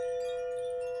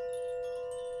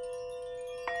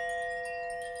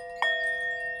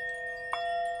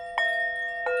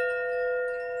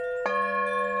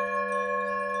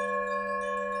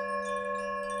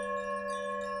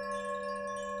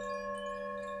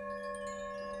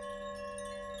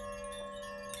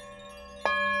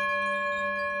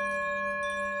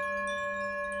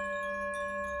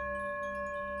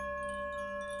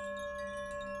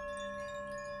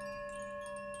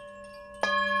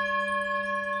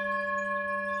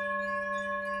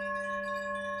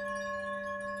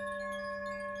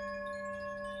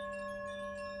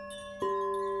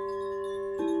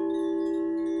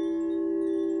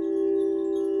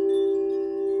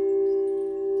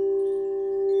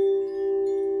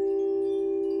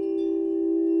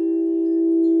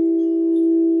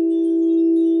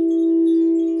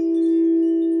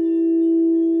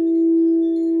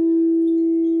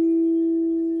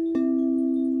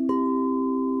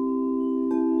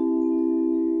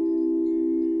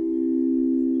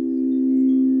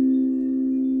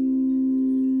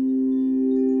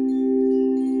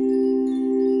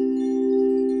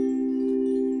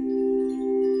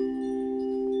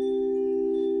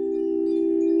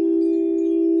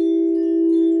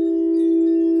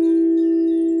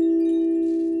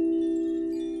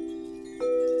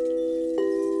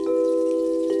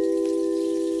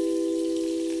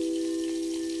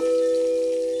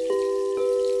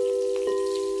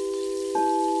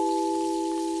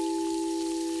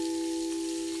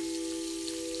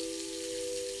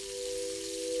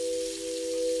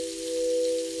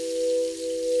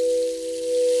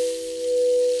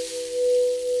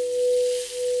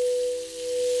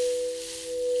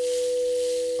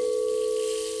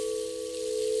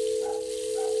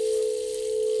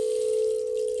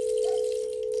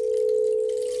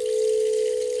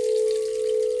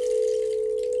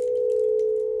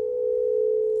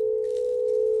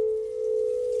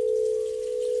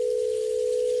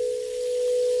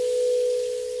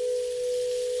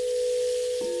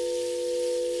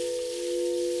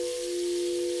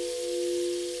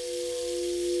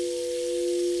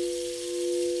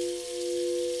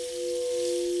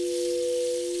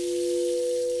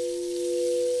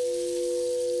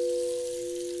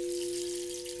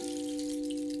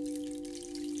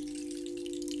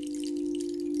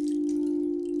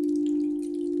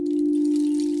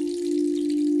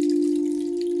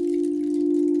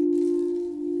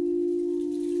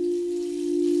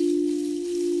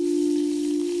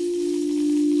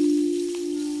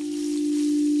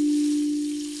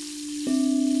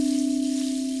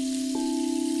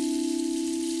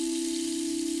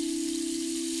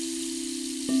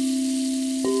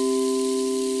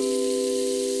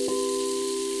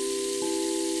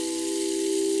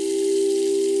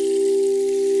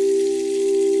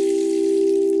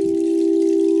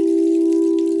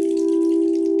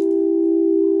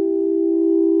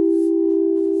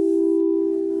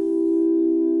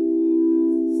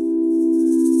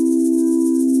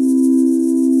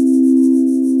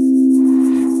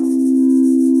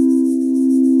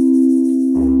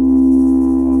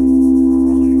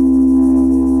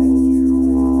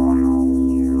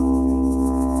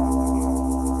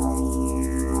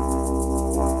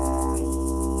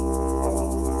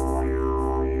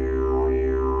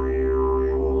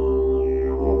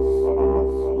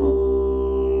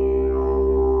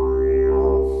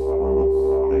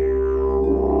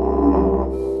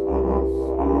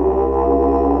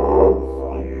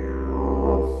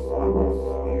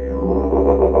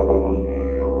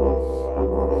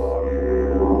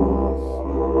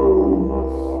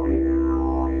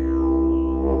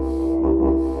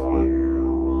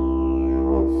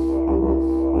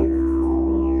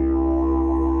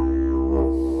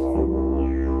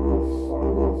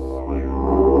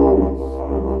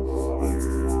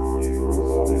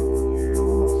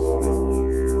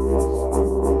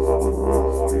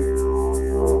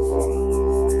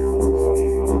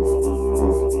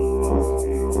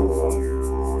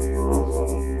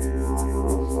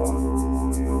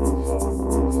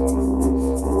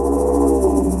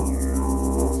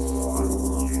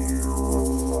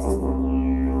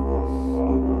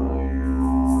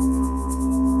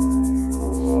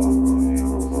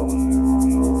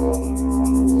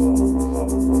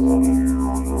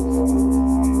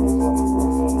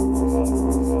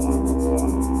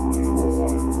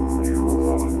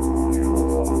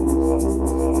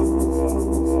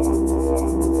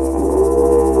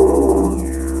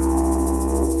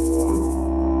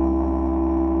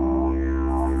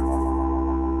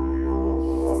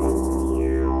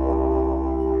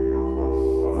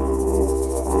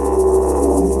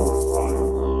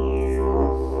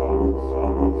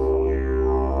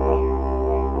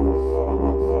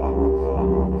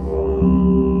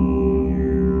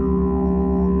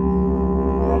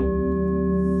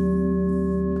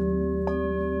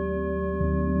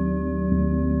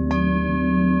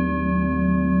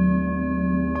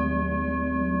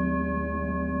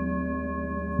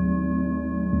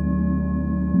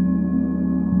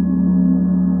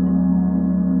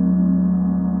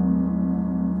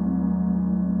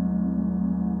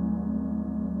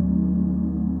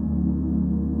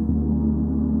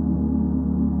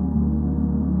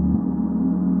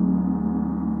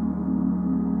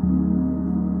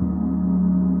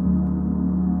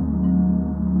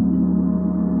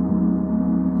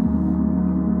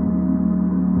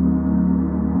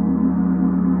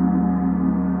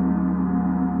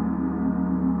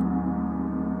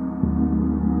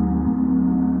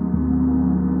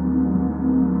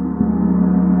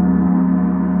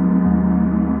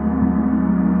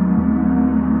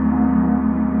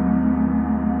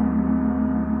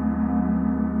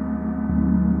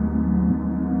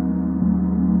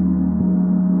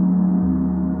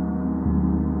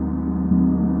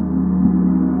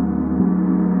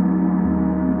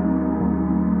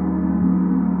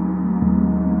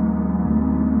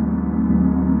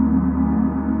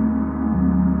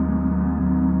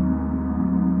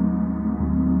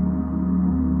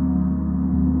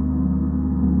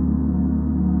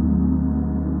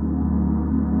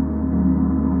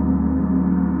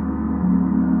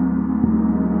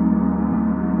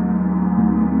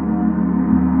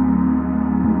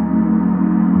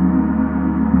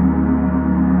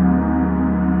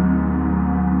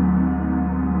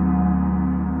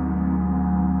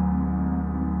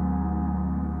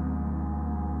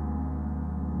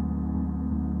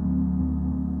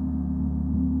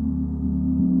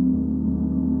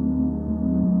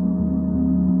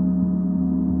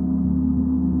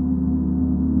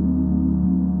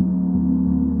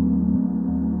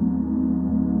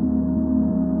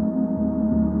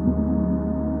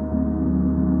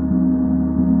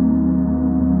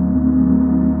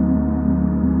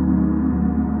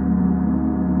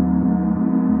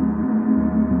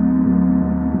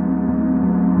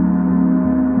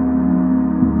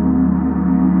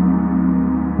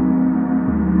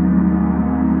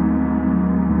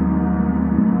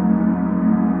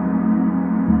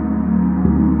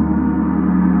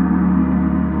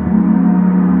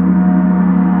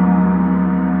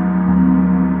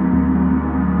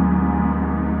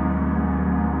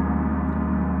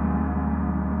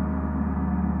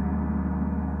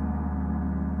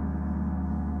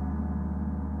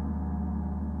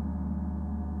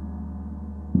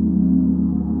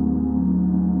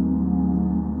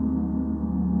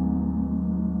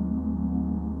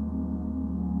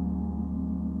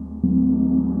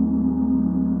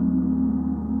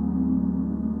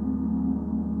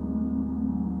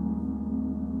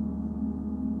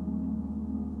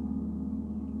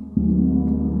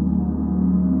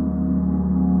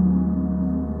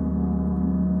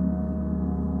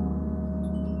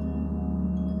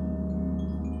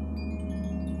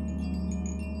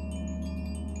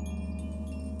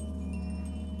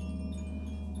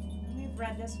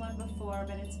read this one before,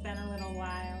 but it's been a little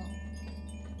while.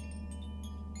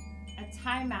 A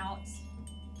Timeout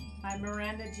by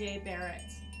Miranda J. Barrett.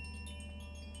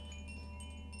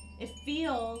 If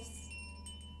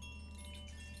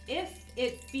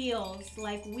it feels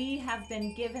like we have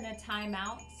been given a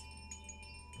timeout,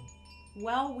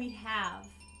 well, we have.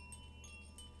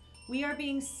 We are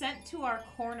being sent to our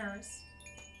corners,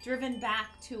 driven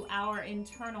back to our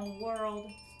internal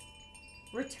world.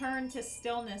 Return to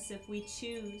stillness if we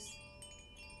choose,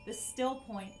 the still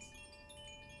point,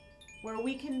 where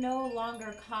we can no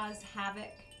longer cause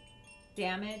havoc,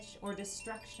 damage, or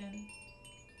destruction.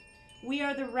 We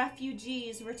are the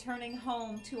refugees returning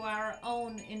home to our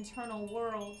own internal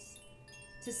worlds,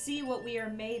 to see what we are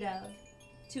made of,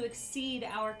 to exceed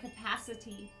our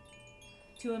capacity,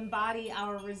 to embody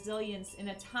our resilience in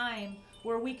a time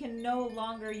where we can no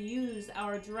longer use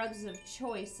our drugs of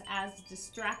choice as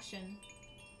distraction.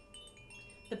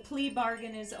 The plea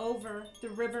bargain is over, the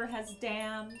river has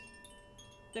dammed,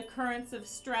 the currents of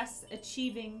stress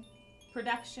achieving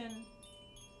production,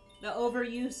 the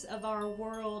overuse of our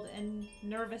world and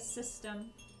nervous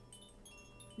system.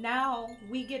 Now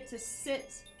we get to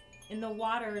sit in the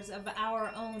waters of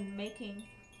our own making,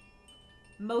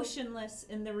 motionless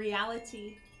in the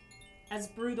reality as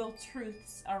brutal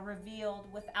truths are revealed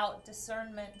without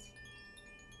discernment.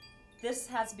 This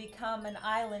has become an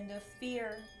island of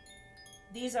fear.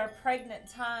 These are pregnant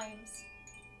times.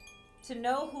 To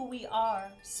know who we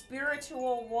are,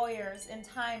 spiritual warriors in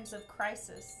times of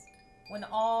crisis, when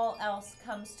all else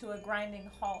comes to a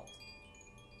grinding halt.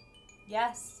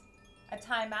 Yes, a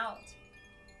time out.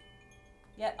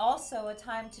 Yet also a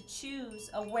time to choose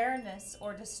awareness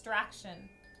or distraction,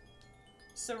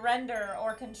 surrender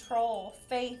or control,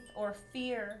 faith or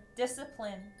fear,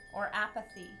 discipline or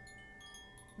apathy.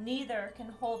 Neither can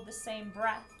hold the same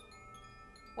breath.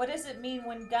 What does it mean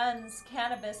when guns,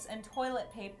 cannabis, and toilet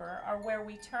paper are where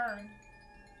we turn?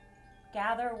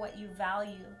 Gather what you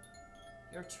value,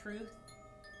 your truth,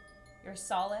 your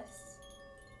solace.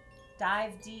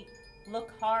 Dive deep,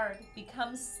 look hard,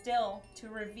 become still to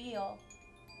reveal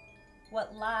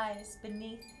what lies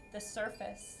beneath the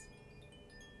surface,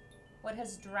 what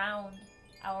has drowned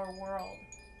our world.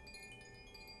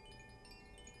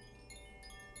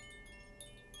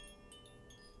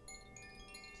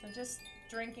 So just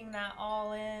drinking that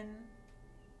all in.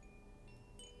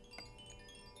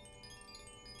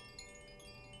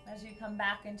 As you come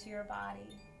back into your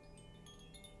body,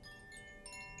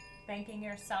 thanking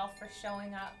yourself for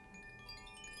showing up.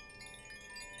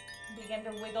 Begin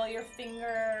to wiggle your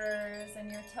fingers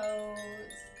and your toes.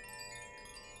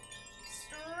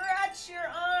 Stretch your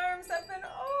arms up and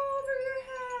over your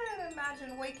head.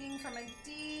 Imagine waking from a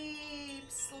deep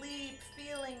sleep,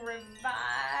 feeling revitalized.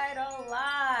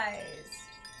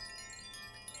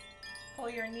 Pull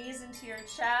your knees into your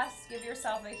chest. Give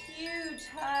yourself a huge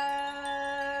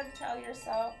hug. Tell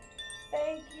yourself,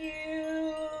 thank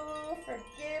you for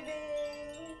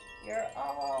giving your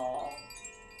all.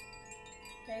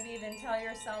 Maybe even tell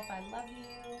yourself, I love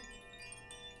you.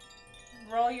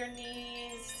 Roll your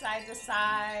knees side to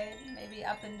side, maybe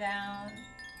up and down.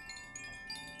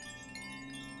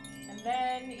 And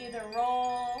then either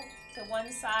roll to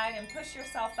one side and push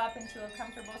yourself up into a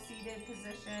comfortable seated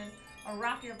position, or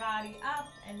rock your body up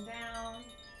and down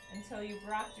until you've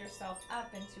rocked yourself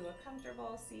up into a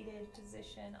comfortable seated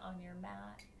position on your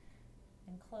mat.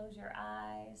 And close your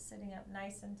eyes, sitting up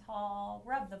nice and tall.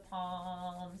 Rub the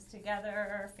palms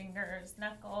together, fingers,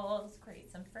 knuckles, create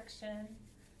some friction.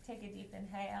 Take a deep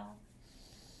inhale.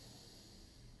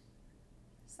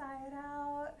 Sigh it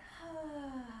out.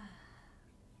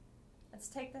 Let's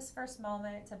take this first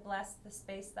moment to bless the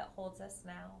space that holds us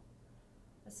now.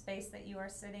 The space that you are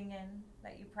sitting in,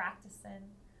 that you practice in.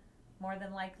 More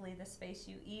than likely the space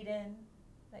you eat in,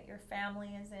 that your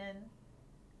family is in,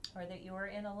 or that you are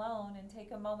in alone, and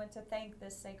take a moment to thank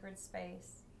this sacred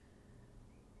space.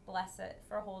 Bless it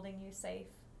for holding you safe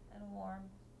and warm.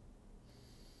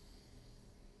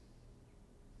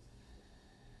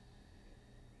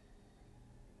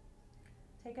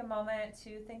 Take a moment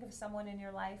to think of someone in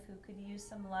your life who could use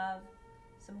some love,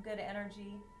 some good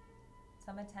energy,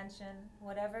 some attention,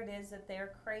 whatever it is that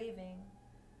they're craving.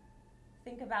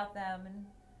 Think about them and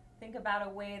think about a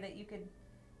way that you could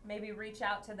maybe reach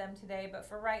out to them today. But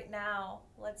for right now,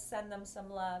 let's send them some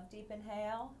love. Deep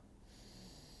inhale.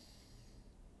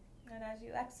 And as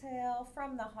you exhale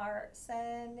from the heart,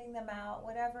 sending them out,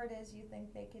 whatever it is you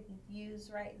think they could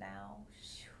use right now.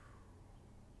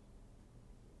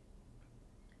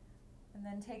 And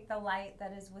then take the light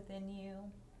that is within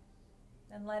you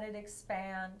and let it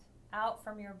expand out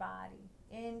from your body,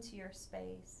 into your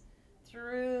space,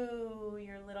 through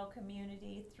your little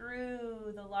community,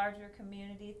 through the larger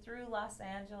community, through Los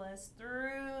Angeles,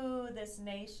 through this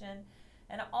nation,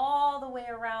 and all the way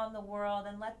around the world.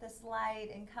 And let this light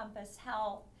encompass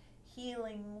health,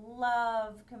 healing,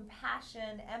 love,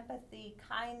 compassion, empathy,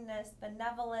 kindness,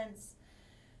 benevolence,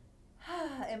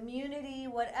 immunity,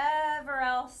 whatever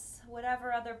else,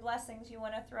 whatever other blessings you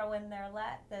want to throw in there.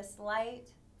 Let this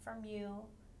light from you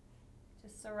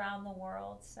just surround the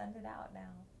world. Send it out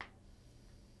now.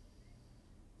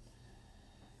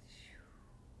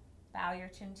 Bow your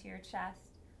chin to your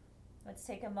chest. Let's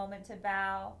take a moment to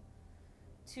bow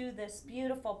to this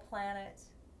beautiful planet,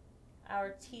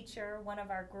 our teacher, one of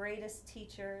our greatest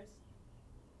teachers.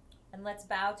 And let's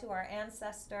bow to our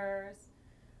ancestors.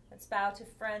 Let's bow to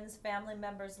friends, family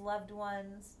members, loved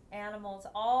ones, animals,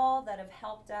 all that have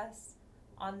helped us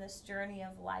on this journey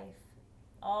of life,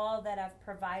 all that have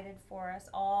provided for us,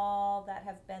 all that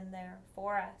have been there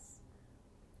for us.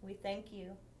 We thank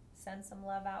you. Send some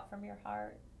love out from your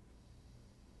heart.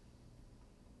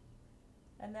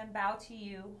 And then bow to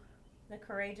you, the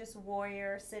courageous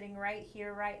warrior sitting right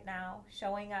here, right now,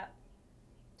 showing up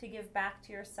to give back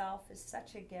to yourself is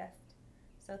such a gift.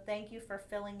 So thank you for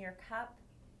filling your cup.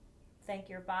 Thank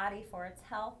your body for its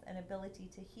health and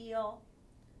ability to heal.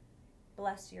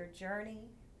 Bless your journey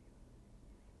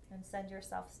and send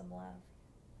yourself some love.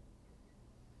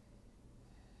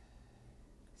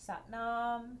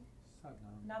 Satnam.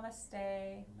 Satnam.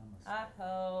 Namaste. Namaste.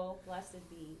 Aho. Blessed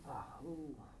be.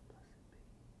 Aho.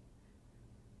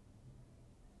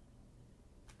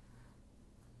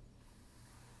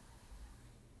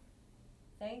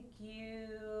 Thank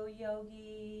you,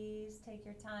 yogis. Take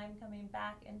your time coming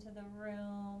back into the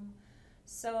room.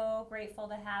 So grateful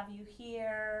to have you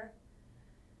here.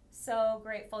 So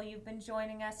grateful you've been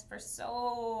joining us for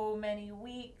so many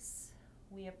weeks.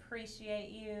 We appreciate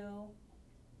you.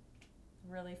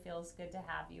 Really feels good to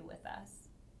have you with us.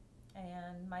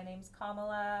 And my name's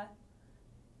Kamala.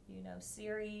 You know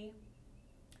Siri.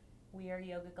 We are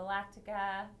Yoga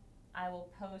Galactica. I will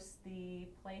post the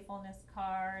playfulness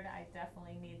card. I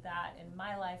definitely need that in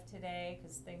my life today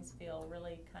because things feel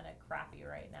really kind of crappy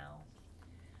right now.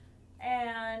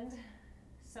 And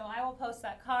so I will post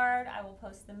that card. I will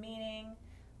post the meaning.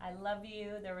 I love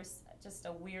you. There was just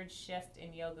a weird shift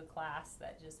in yoga class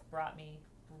that just brought me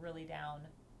really down.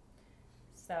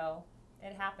 So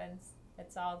it happens.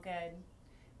 It's all good.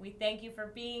 We thank you for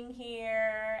being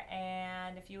here.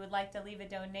 And if you would like to leave a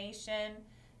donation,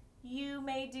 you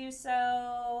may do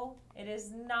so. It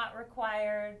is not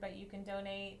required, but you can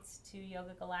donate to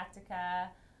Yoga Galactica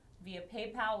via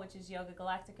PayPal, which is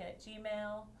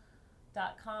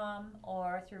yogagalactica@gmail.com,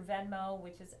 or through Venmo,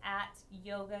 which is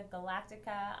 @Yoga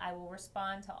Galactica. I will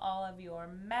respond to all of your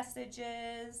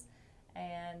messages,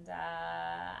 and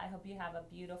I hope you have a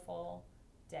beautiful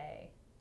day.